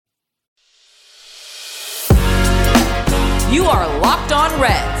You are Locked On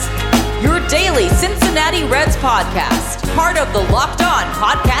Reds, your daily Cincinnati Reds podcast, part of the Locked On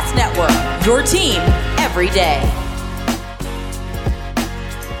Podcast Network, your team every day.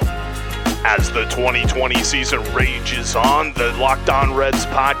 As the 2020 season rages on, the Locked On Reds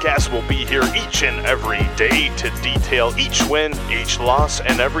podcast will be here each and every day to detail each win, each loss,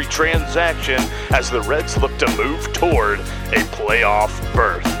 and every transaction as the Reds look to move toward a playoff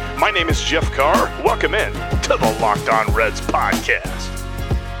berth. My name is Jeff Carr. Welcome in to the Locked On Reds podcast.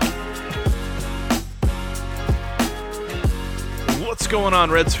 What's going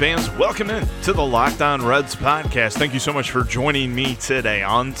on, Reds fans? Welcome in to the Locked On Reds podcast. Thank you so much for joining me today.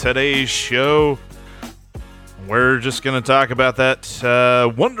 On today's show, we're just going to talk about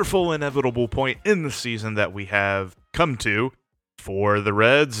that wonderful, inevitable point in the season that we have come to for the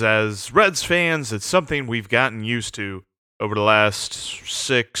Reds. As Reds fans, it's something we've gotten used to over the last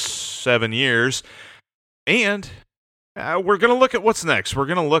 6-7 years. And we're going to look at what's next. We're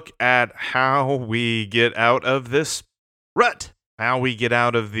going to look at how we get out of this rut. How we get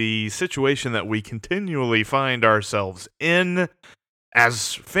out of the situation that we continually find ourselves in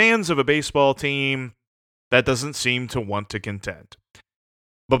as fans of a baseball team that doesn't seem to want to contend.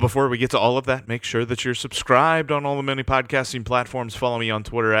 But before we get to all of that, make sure that you're subscribed on all the many podcasting platforms. Follow me on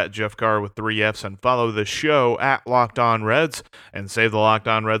Twitter at Jeff Carr with 3 Fs, and follow the show at Locked On Reds, and save the Locked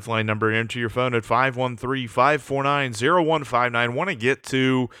On Reds line number into your phone at 513-549-0159. Want to get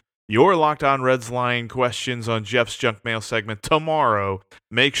to your Locked On Reds line questions on Jeff's Junk Mail segment tomorrow.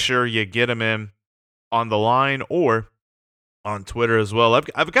 Make sure you get them in on the line or on Twitter as well.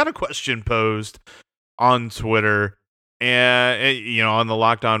 I've got a question posed on Twitter and on the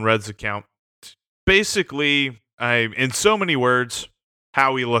Locked On Reds account. Basically, in so many words,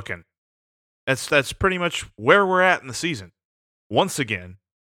 how we looking? That's pretty much where we're at in the season. Once again,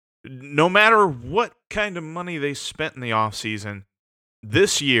 no matter what kind of money they spent in the offseason,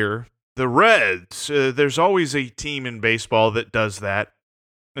 this year, the Reds, there's always a team in baseball that does that,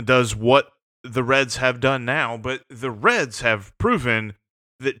 does what the Reds have done now, but the Reds have proven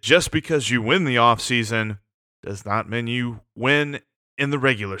that just because you win the offseason does not mean you win in the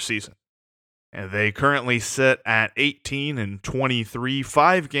regular season. And they currently sit at 18-23,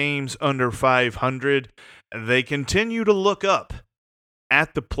 5 games under 500. They continue to look up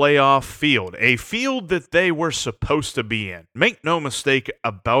at the playoff field, a field that they were supposed to be in. Make no mistake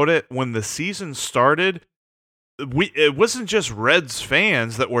about it, when the season started, it wasn't just Reds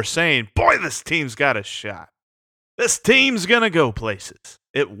fans that were saying, boy, this team's got a shot. This team's going to go places.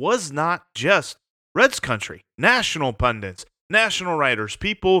 It was not just Reds country, national pundits, national writers,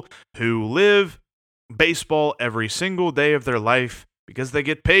 people who live baseball every single day of their life because they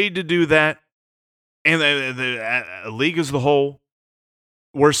get paid to do that, and the league as a whole,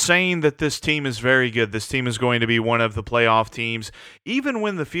 we're saying that this team is very good. This team is going to be one of the playoff teams. Even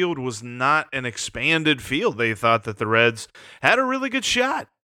when the field was not an expanded field, they thought that the Reds had a really good shot.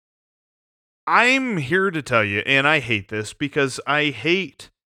 I'm here to tell you, and I hate this because I hate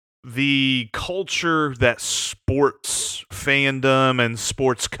the culture that sports fandom and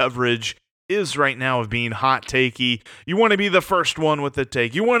sports coverage is right now of being hot takey. You want to be the first one with the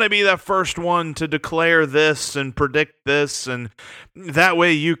take. You want to be the first one to declare this and predict this, and that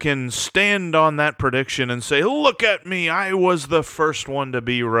way you can stand on that prediction and say, look at me, I was the first one to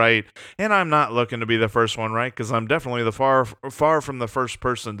be right. And I'm not looking to be the first one right, because I'm definitely the far from the first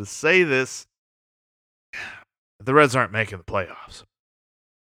person to say this. The Reds aren't making the playoffs.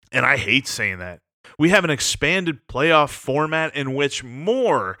 And I hate saying that. We have an expanded playoff format in which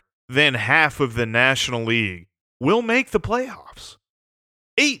more than half of the National League will make the playoffs.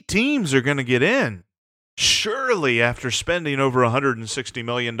 8 teams are going to get in. Surely, after spending over $160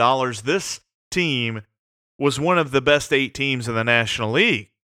 million, this team was one of the best 8 teams in the National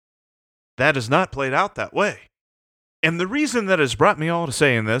League. That has not played out that way. And the reason that has brought me all to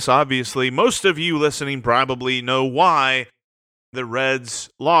saying this, obviously, most of you listening probably know why the Reds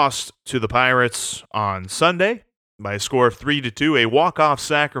lost to the Pirates on Sunday by a score of 3-2, a walk-off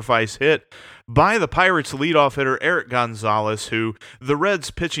sacrifice hit by the Pirates' leadoff hitter, Erik Gonzalez, who the Reds'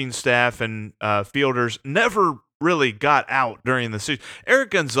 pitching staff and fielders never really got out during the season.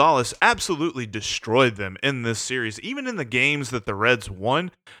 Erik Gonzalez absolutely destroyed them in this series. Even in the games that the Reds won,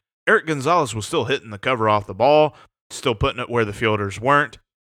 Erik Gonzalez was still hitting the cover off the ball, still putting it where the fielders weren't.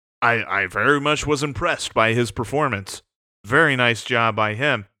 I very much was impressed by his performance. Very nice job by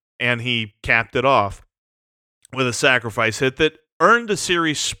him, and he capped it off with a sacrifice hit that earned a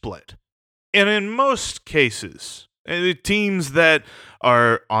series split. And in most cases, the teams that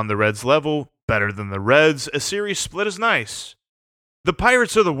are on the Reds level, better than the Reds, a series split is nice. The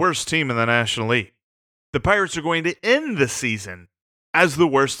Pirates are the worst team in the National League. The Pirates are going to end the season as the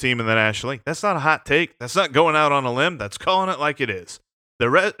worst team in the National League. That's not a hot take. That's not going out on a limb. That's calling it like it is. The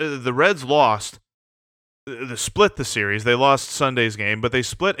Reds lost, split the series. They lost Sunday's game, but they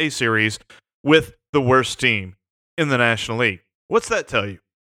split a series with the worst team in the National League. What's that tell you?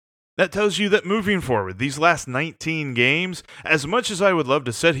 That tells you that moving forward, these last 19 games, as much as I would love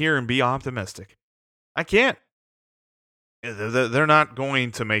to sit here and be optimistic, I can't. They're not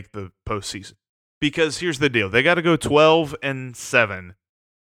going to make the postseason. Because here's the deal. They got to go 12-7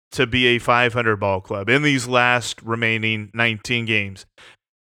 to be a 500 ball club in these last remaining 19 games.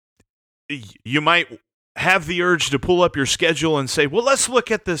 You might have the urge to pull up your schedule and say, well, let's look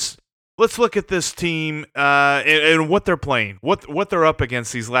at this team and what they're playing, what they're up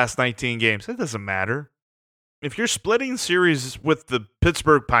against these last 19 games. It doesn't matter. If you're splitting series with the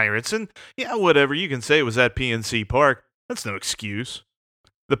Pittsburgh Pirates, and yeah, whatever, you can say it was at PNC Park, that's no excuse.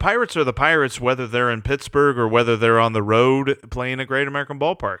 The Pirates are the Pirates whether they're in Pittsburgh or whether they're on the road playing at Great American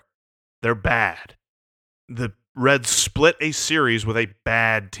Ballpark. They're bad. The Reds split a series with a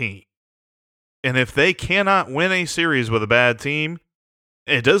bad team. And if they cannot win a series with a bad team,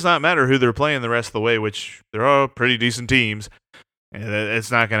 it does not matter who they're playing the rest of the way, which they're all pretty decent teams.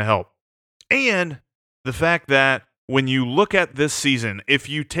 It's not going to help. And the fact that when you look at this season, if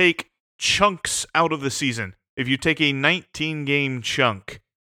you take chunks out of the season, if you take a 19-game chunk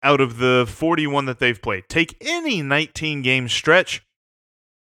out of the 41 that they've played, take any 19-game stretch,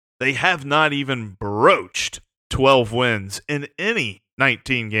 they have not even broached 12 wins in any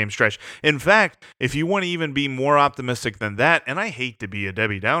 19-game stretch. In fact, if you want to even be more optimistic than that, and I hate to be a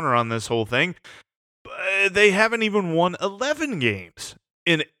Debbie Downer on this whole thing, but they haven't even won 11 games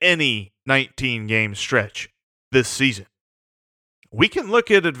in any 19-game stretch this season. We can look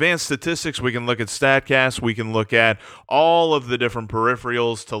at advanced statistics, we can look at StatCast, we can look at all of the different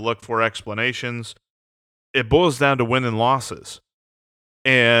peripherals to look for explanations. It boils down to win and losses.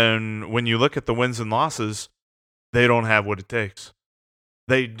 And when you look at the wins and losses, they don't have what it takes.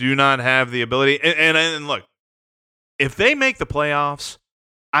 They do not have the ability. And look, if they make the playoffs,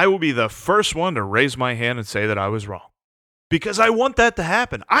 I will be the first one to raise my hand and say that I was wrong. Because I want that to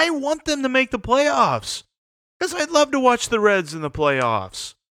happen. I want them to make the playoffs. Because I'd love to watch the Reds in the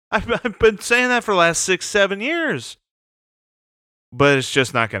playoffs. I've been saying that for the last 6-7 years. But it's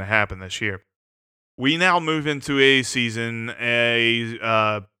just not going to happen this year. We now move into a season,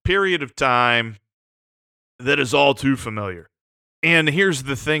 a period of time that is all too familiar. And here's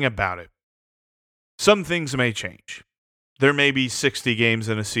the thing about it. Some things may change. There may be 60 games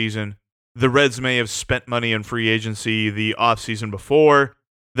in a season. The Reds may have spent money in free agency the offseason before.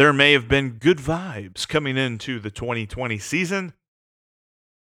 There may have been good vibes coming into the 2020 season.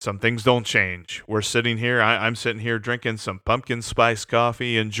 Some things don't change. We're sitting here, I'm sitting here drinking some pumpkin spice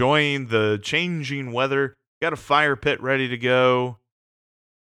coffee, enjoying the changing weather, got a fire pit ready to go,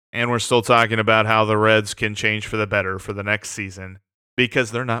 and we're still talking about how the Reds can change for the better for the next season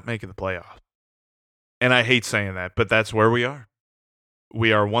because they're not making the playoffs. And I hate saying that, but that's where we are.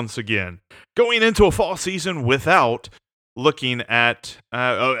 We are once again going into a fall season without looking at,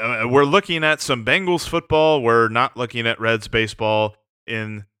 we're looking at some Bengals football. We're not looking at Reds baseball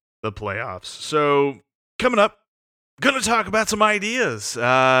in the playoffs. So coming up, going to talk about some ideas.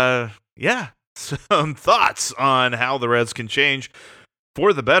 Some thoughts on how the Reds can change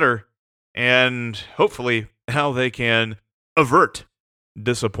for the better and hopefully how they can avert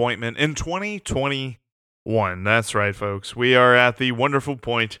disappointment in 2021. That's right, folks. We are at the wonderful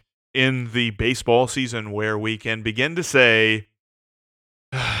point in the baseball season where we can begin to say,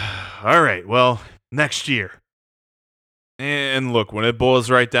 all right, well, next year. And look, when it boils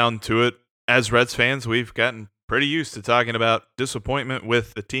right down to it, as Reds fans, we've gotten pretty used to talking about disappointment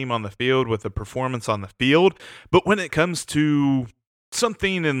with the team on the field, with the performance on the field. But when it comes to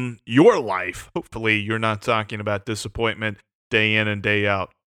something in your life, hopefully you're not talking about disappointment day in and day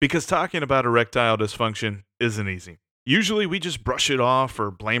out. Because talking about erectile dysfunction isn't easy. Usually we just brush it off or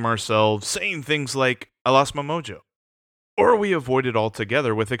blame ourselves, saying things like, I lost my mojo. Or we avoid it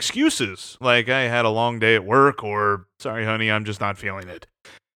altogether with excuses, like I had a long day at work, or sorry, honey, I'm just not feeling it.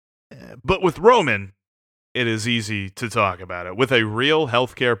 But with Roman, it is easy to talk about it with a real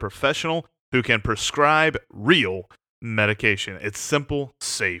healthcare professional who can prescribe real medication. It's simple,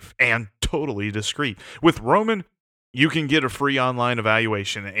 safe, and totally discreet. With Roman, you can get a free online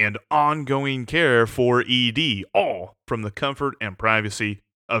evaluation and ongoing care for ED, all from the comfort and privacy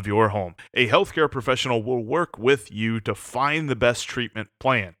of your home. A healthcare professional will work with you to find the best treatment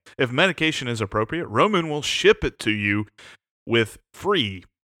plan. If medication is appropriate, Roman will ship it to you with free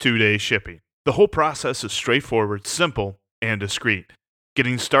 2-day shipping. The whole process is straightforward, simple, and discreet.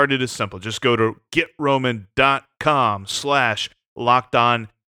 Getting started is simple. Just go to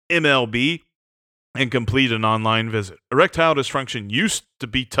GetRoman.com/LockedOnMLB and complete an online visit. Erectile dysfunction used to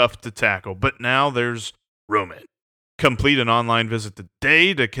be tough to tackle, but now there's Roman. Complete an online visit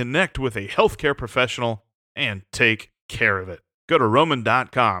today to connect with a healthcare professional and take care of it. Go to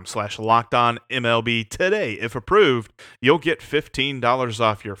Roman.com/LockedOnMLB today. If approved, you'll get $15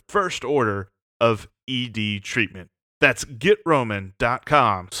 off your first order of ED treatment. That's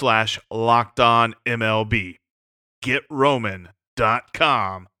GetRoman.com/LockedOnMLB.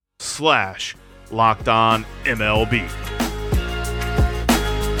 GetRoman.com/LockedOnMLB.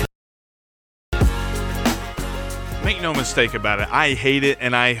 Make no mistake about it, I hate it,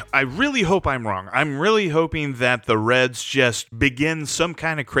 and I really hope I'm wrong. I'm really hoping that the Reds just begin some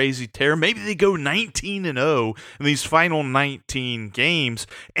kind of crazy tear. Maybe they go 19-0 in these final 19 games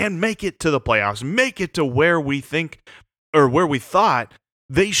and make it to the playoffs, make it to where we think or where we thought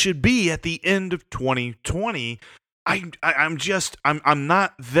they should be at the end of 2020. I'm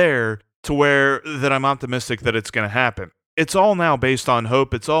not there to where that I'm optimistic that it's going to happen. It's all now based on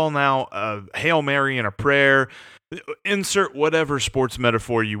hope. It's all now a Hail Mary and a prayer. Insert whatever sports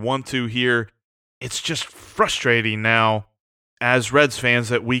metaphor you want to here. It's just frustrating now as Reds fans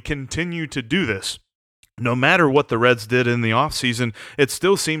that we continue to do this. No matter what the Reds did in the offseason, it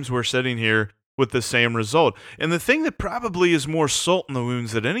still seems we're sitting here with the same result. And the thing that probably is more salt in the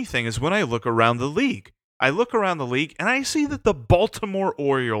wounds than anything is when I look around the league. I look around the league and I see that the Baltimore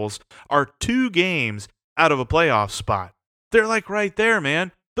Orioles are 2 games out of a playoff spot. They're like right there,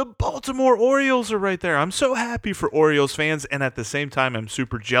 man. The Baltimore Orioles are right there. I'm so happy for Orioles fans, and at the same time, I'm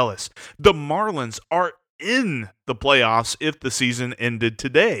super jealous. The Marlins are in the playoffs if the season ended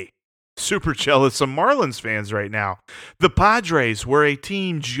today. Super jealous of Marlins fans right now. The Padres were a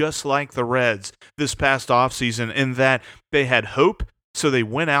team just like the Reds this past offseason in that they had hope, so they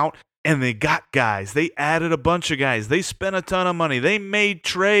went out and they got guys. They added a bunch of guys. They spent a ton of money. They made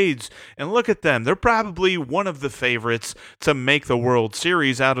trades. And look at them. They're probably one of the favorites to make the World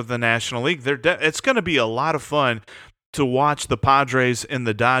Series out of the National League. It's going to be a lot of fun to watch the Padres and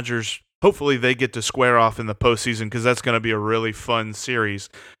the Dodgers. Hopefully they get to square off in the postseason because that's going to be a really fun series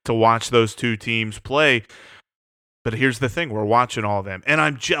to watch those two teams play. But here's the thing. We're watching all of them. And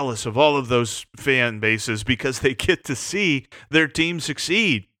I'm jealous of all of those fan bases because they get to see their team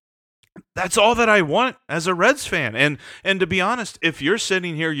succeed. That's all that I want as a Reds fan. And to be honest, if you're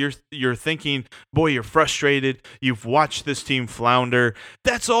sitting here, you're thinking, boy, you're frustrated. You've watched this team flounder.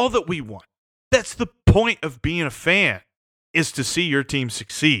 That's all that we want. That's the point of being a fan, is to see your team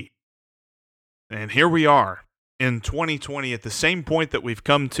succeed. And here we are in 2020 at the same point that we've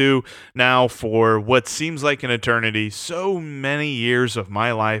come to now for what seems like an eternity. So many years of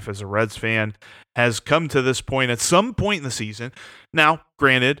my life as a Reds fan has come to this point at some point in the season. Now,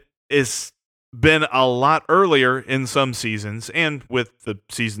 granted, it's been a lot earlier in some seasons, and with the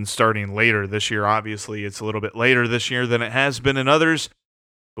season starting later this year, obviously it's a little bit later this year than it has been in others,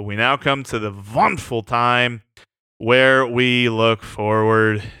 but we now come to the wonderful time where we look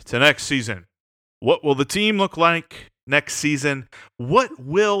forward to next season. What will the team look like next season? What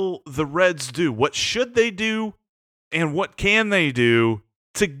will the Reds do? What should they do? And what can they do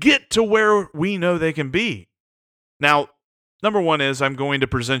to get to where we know they can be? Now, number one is I'm going to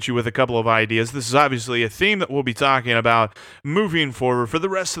present you with a couple of ideas. This is obviously a theme that we'll be talking about moving forward for the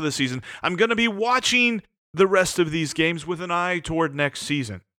rest of the season. I'm going to be watching the rest of these games with an eye toward next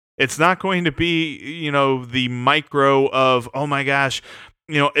season. It's not going to be, the micro of, oh my gosh,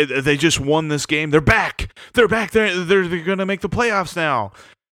 they just won this game. They're back. They're back. They're going to make the playoffs now.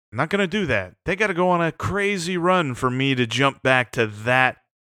 I'm not going to do that. They got to go on a crazy run for me to jump back to that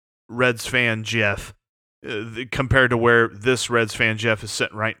Reds fan Jeff. Compared to where this Reds fan Jeff is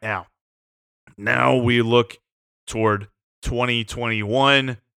sitting right now. Now we look toward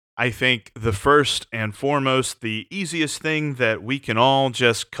 2021. I think the first and foremost, the easiest thing that we can all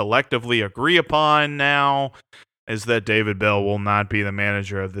just collectively agree upon now is that David Bell will not be the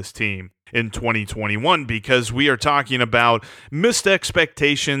manager of this team in 2021 because we are talking about missed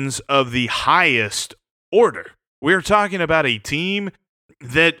expectations of the highest order. We are talking about a team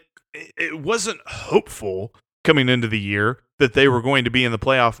that it wasn't hopeful coming into the year that they were going to be in the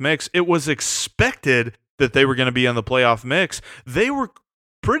playoff mix. It was expected that they were going to be in the playoff mix. They were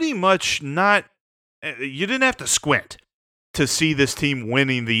pretty much not – you didn't have to squint to see this team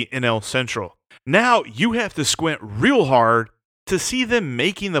winning the NL Central. Now you have to squint real hard to see them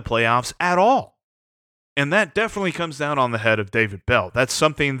making the playoffs at all. And that definitely comes down on the head of David Bell. That's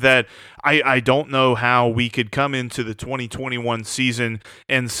something that I don't know how we could come into the 2021 season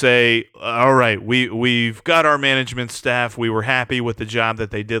and say, all right, we've got our management staff. We were happy with the job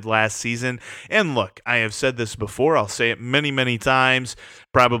that they did last season. And look, I have said this before. I'll say it many, many times,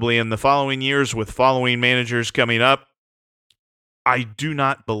 probably in the following years with following managers coming up. I do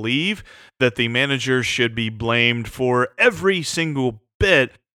not believe that the manager should be blamed for every single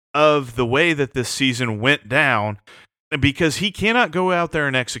bit of the way that this season went down, because he cannot go out there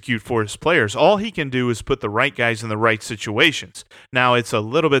and execute for his players. All he can do is put the right guys in the right situations. Now, it's a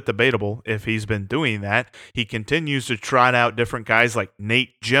little bit debatable if he's been doing that. He continues to trot out different guys like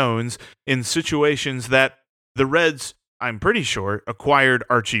Nate Jones in situations that the Reds, I'm pretty sure, acquired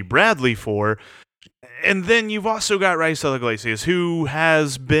Archie Bradley for. And then you've also got Raisel Iglesias, who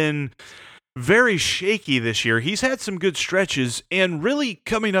has been very shaky this year. He's had some good stretches, and really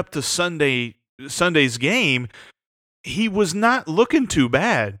coming up to Sunday's game, he was not looking too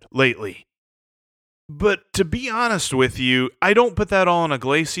bad lately. But to be honest with you, I don't put that all on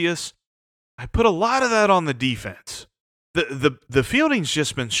Iglesias. I put a lot of that on the defense. The fielding's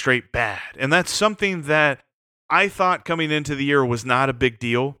just been straight bad, and that's something that I thought coming into the year was not a big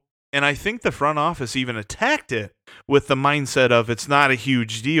deal. And I think the front office even attacked it with the mindset of it's not a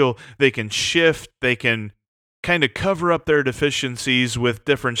huge deal. They can shift. They can kind of cover up their deficiencies with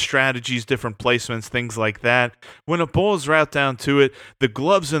different strategies, different placements, things like that. When it boils right down to it, the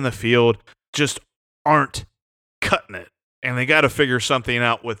gloves in the field just aren't cutting it. And they got to figure something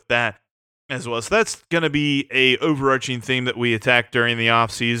out with that as well. So that's going to be a overarching theme that we attack during the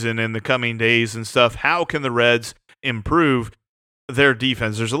offseason in the coming days and stuff. How can the Reds improve their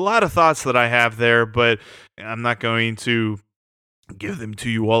defense? There's a lot of thoughts that I have there, but I'm not going to give them to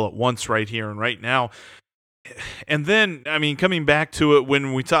you all at once right here and right now. And then, I mean, coming back to it,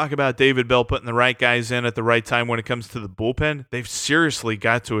 when we talk about David Bell putting the right guys in at the right time when it comes to the bullpen, they've seriously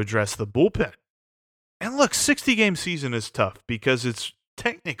got to address the bullpen. And look, 60-game season is tough because it's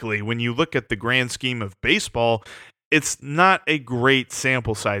technically, when you look at the grand scheme of baseball, it's not a great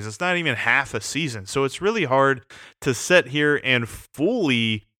sample size. It's not even half a season. So it's really hard to sit here and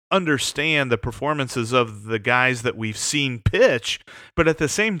fully understand the performances of the guys that we've seen pitch. But at the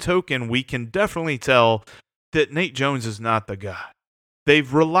same token, we can definitely tell that Nate Jones is not the guy.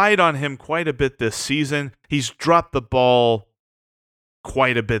 They've relied on him quite a bit this season. He's dropped the ball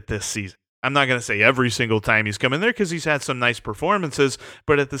quite a bit this season. I'm not going to say every single time he's come in there because he's had some nice performances,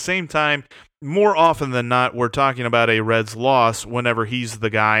 but at the same time, more often than not, we're talking about a Reds loss whenever he's the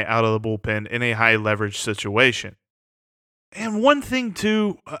guy out of the bullpen in a high leverage situation. And one thing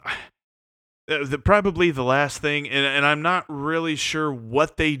too, probably the last thing, and I'm not really sure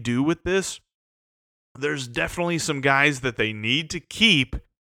what they do with this. There's definitely some guys that they need to keep,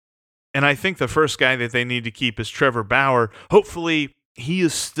 and I think the first guy that they need to keep is Trevor Bauer. Hopefully, he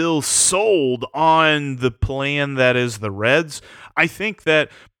is still sold on the plan that is the Reds. I think that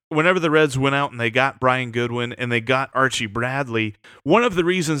whenever the Reds went out and they got Brian Goodwin and they got Archie Bradley, one of the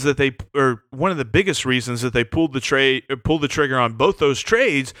biggest reasons that they pulled the trigger on both those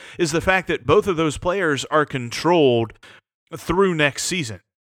trades is the fact that both of those players are controlled through next season.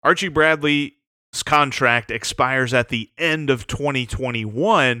 Archie Bradley's contract expires at the end of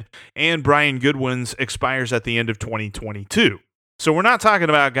 2021, and Brian Goodwin's expires at the end of 2022. So we're not talking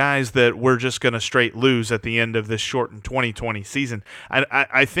about guys that we're just going to straight lose at the end of this shortened 2020 season.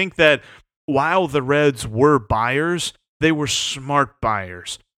 I think that while the Reds were buyers, they were smart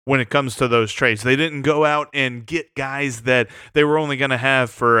buyers when it comes to those trades. They didn't go out and get guys that they were only going to have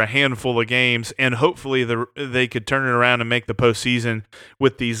for a handful of games, and hopefully they could turn it around and make the postseason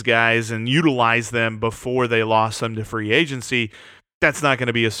with these guys and utilize them before they lost them to free agency. That's not going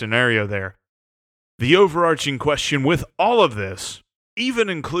to be a scenario there. The overarching question with all of this, even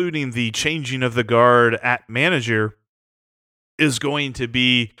including the changing of the guard at manager, is going to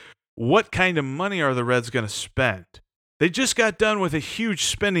be what kind of money are the Reds going to spend? They just got done with a huge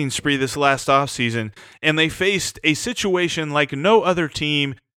spending spree this last offseason, and they faced a situation like no other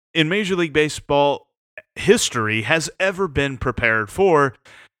team in Major League Baseball history has ever been prepared for,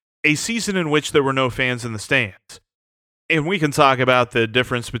 a season in which there were no fans in the stands. And we can talk about the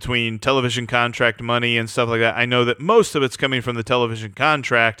difference between television contract money and stuff like that. I know that most of it's coming from the television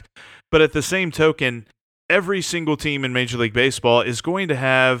contract, but at the same token, every single team in Major League Baseball is going to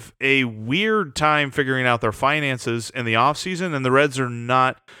have a weird time figuring out their finances in the offseason, and the Reds are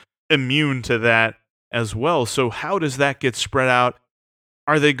not immune to that as well. So how does that get spread out?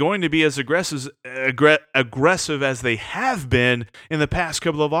 Are they going to be as aggressive as they have been in the past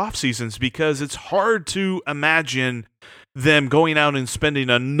couple of off seasons? Because it's hard to imagine them going out and spending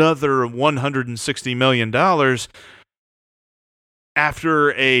another $160 million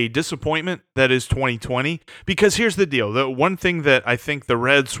after a disappointment that is 2020. Because here's the deal. The one thing that I think the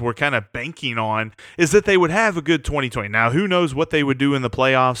Reds were kind of banking on is that they would have a good 2020. Now, who knows what they would do in the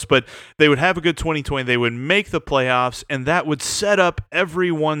playoffs, but they would have a good 2020. They would make the playoffs, and that would set up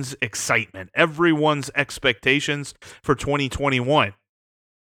everyone's excitement, everyone's expectations for 2021.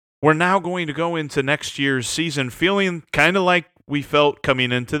 We're now going to go into next year's season feeling kind of like we felt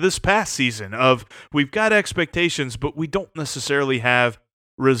coming into this past season of we've got expectations, but we don't necessarily have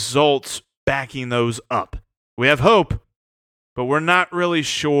results backing those up. We have hope, but we're not really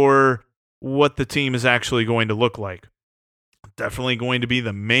sure what the team is actually going to look like. Definitely going to be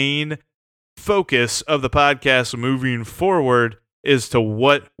the main focus of the podcast moving forward as to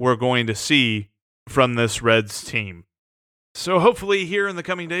what we're going to see from this Reds team. So hopefully here in the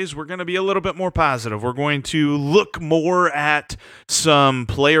coming days, we're going to be a little bit more positive. We're going to look more at some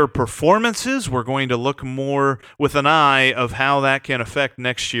player performances. We're going to look more with an eye of how that can affect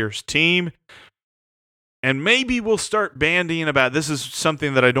next year's team. And maybe we'll start bandying about, this is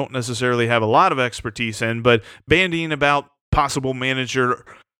something that I don't necessarily have a lot of expertise in, but bandying about possible manager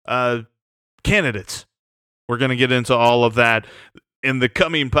candidates. We're going to get into all of that in the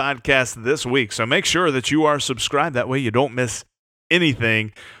coming podcast this week. So make sure that you are subscribed. That way you don't miss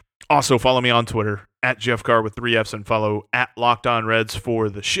anything. Also, follow me on Twitter at Jeff Carr with 3 Fs and follow at Locked On Reds for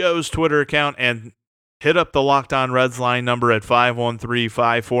the show's Twitter account, and hit up the Locked On Reds line number at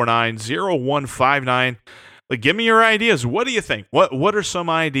 513-549-0159. Give me your ideas. What do you think? What are some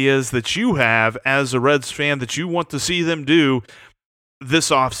ideas that you have as a Reds fan that you want to see them do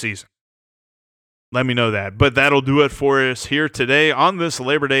this offseason? Let me know that. But that'll do it for us here today on this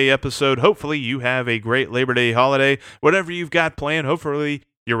Labor Day episode. Hopefully you have a great Labor Day holiday. Whatever you've got planned, hopefully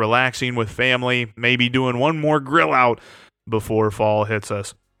you're relaxing with family, maybe doing one more grill out before fall hits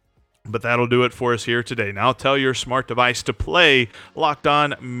us. But that'll do it for us here today. Now tell your smart device to play Locked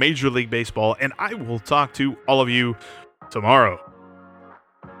On Major League Baseball, and I will talk to all of you tomorrow.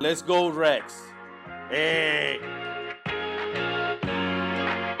 Let's go, Reds. Hey.